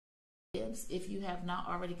gifts. If you have not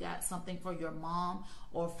already got something for your mom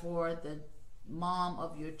or for the mom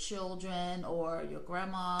of your children or your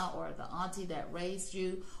grandma or the auntie that raised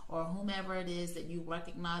you or whomever it is that you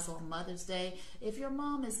recognize on Mother's Day, if your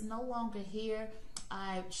mom is no longer here,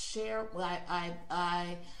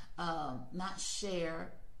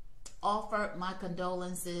 offer my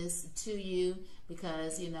condolences to you,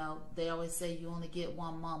 because you know they always say you only get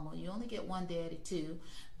one mama, you only get one daddy too,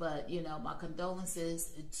 but you know, my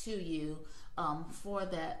condolences to you for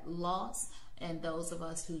that loss. And those of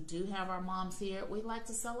us who do have our moms here, we like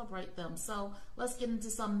to celebrate them. So let's get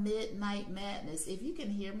into some midnight madness. If you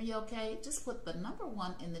can hear me okay, just put the number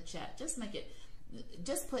 1 in the chat. Just make it,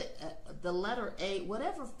 just put the letter A,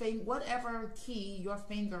 whatever key your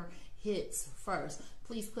finger hits first.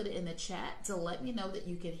 Please put it in the chat to let me know that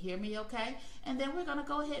you can hear me okay. And then we're going to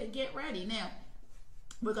go ahead and get ready. Now,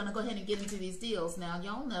 we're going to go ahead and get into these deals. Now,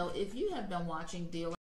 y'all know, if you have been watching Deal